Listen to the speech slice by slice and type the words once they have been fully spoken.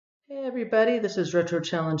Everybody, this is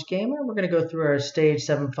RCGamer. We're going to go through our stage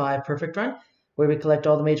 7-5 perfect run, where we collect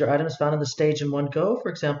all the major items found in the stage in one go. For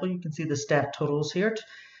example, you can see the stat totals here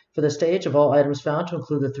for the stage of all items found to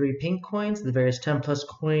include the 3 pink coins, the various 10 plus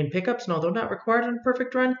coin pickups, and although not required in a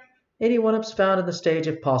perfect run, any 1-ups found in the stage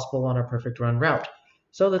if possible on our perfect run route.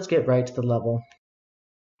 So let's get right to the level.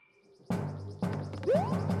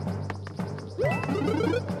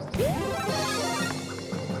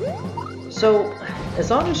 So, as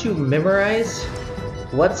long as you memorize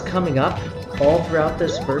what's coming up all throughout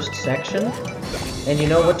this first section, and you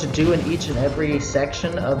know what to do in each and every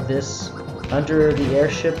section of this under the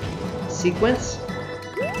airship sequence,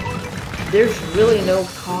 there's really no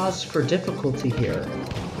cause for difficulty here,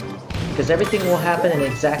 because everything will happen in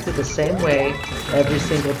exactly the same way every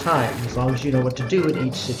single time, as long as you know what to do in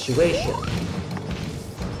each situation.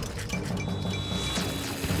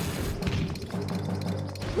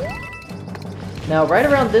 Now, right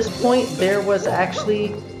around this point, there was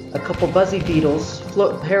actually a couple buzzy beetles,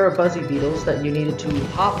 pair of buzzy beetles that you needed to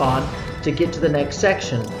hop on to get to the next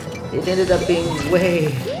section. It ended up being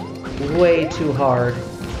way too hard,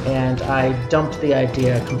 and I dumped the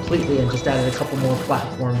idea completely and just added a couple more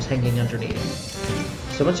platforms hanging underneath.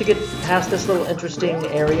 So once you get past this little interesting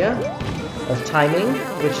area of timing,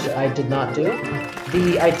 which I did not do,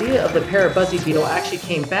 the idea of the pair of buzzy beetle actually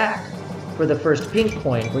came back for the first pink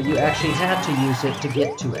coin, where you actually had to use it to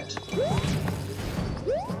get to it.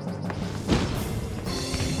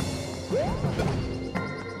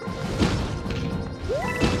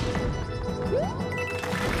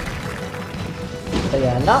 But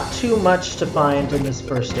yeah, not too much to find in this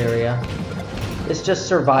first area. It's just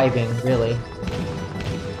surviving, really.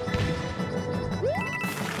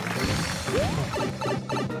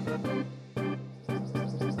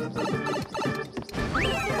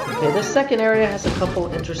 Okay, this second area has a couple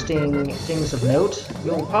interesting things of note.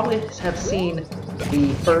 You'll probably have seen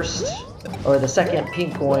the first or the second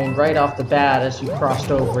pink coin right off the bat as you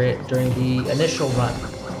crossed over it during the initial run.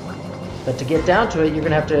 But to get down to it, you're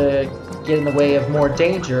going to have to get in the way of more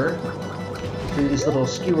danger through these little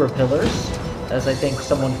skewer pillars, as I think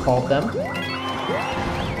someone called them.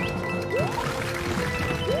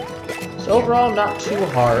 So overall, not too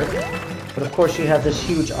hard. But of course you have this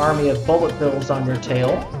huge army of bullet bills on your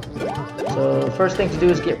tail. So the first thing to do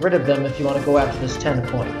is get rid of them if you want to go after this 10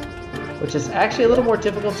 coin. Which is actually a little more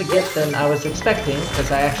difficult to get than I was expecting,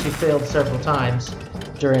 because I actually failed several times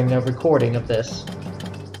during a recording of this.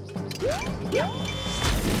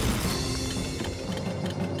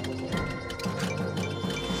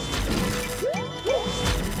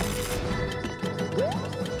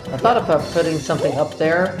 I thought about putting something up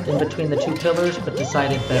there in between the two pillars, but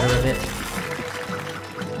decided better of it.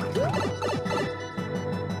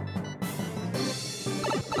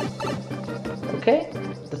 Okay,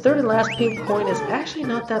 the third and last pink coin is actually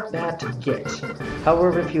not that bad to get.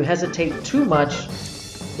 However, if you hesitate too much,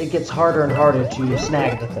 it gets harder and harder to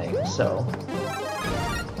snag the thing, so...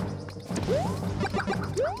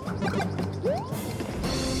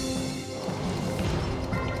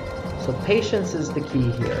 So patience is the key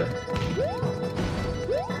here.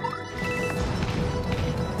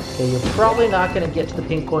 Okay, you're probably not going to get to the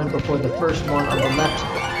pink coin before the first one on the left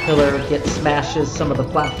pillar smashes some of the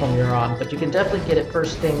platform you're on, but you can definitely get it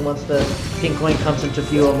first thing once the pink coin comes into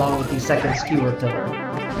view along with the second skewer pillar.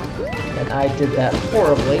 And I did that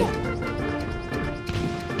horribly.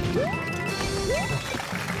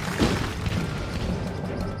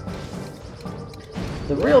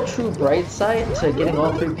 The real true bright side to getting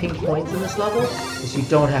all 3 pink coins in this level is you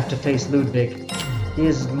don't have to face Ludwig. He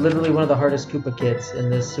is literally one of the hardest Koopa kids in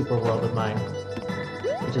this super world of mine.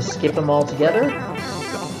 You just skip them all together,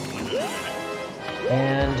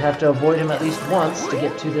 and have to avoid him at least once to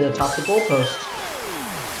get to the top of the goalpost.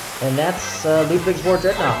 And that's Ludwig's War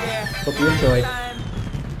Dreadnought. Hope you enjoyed.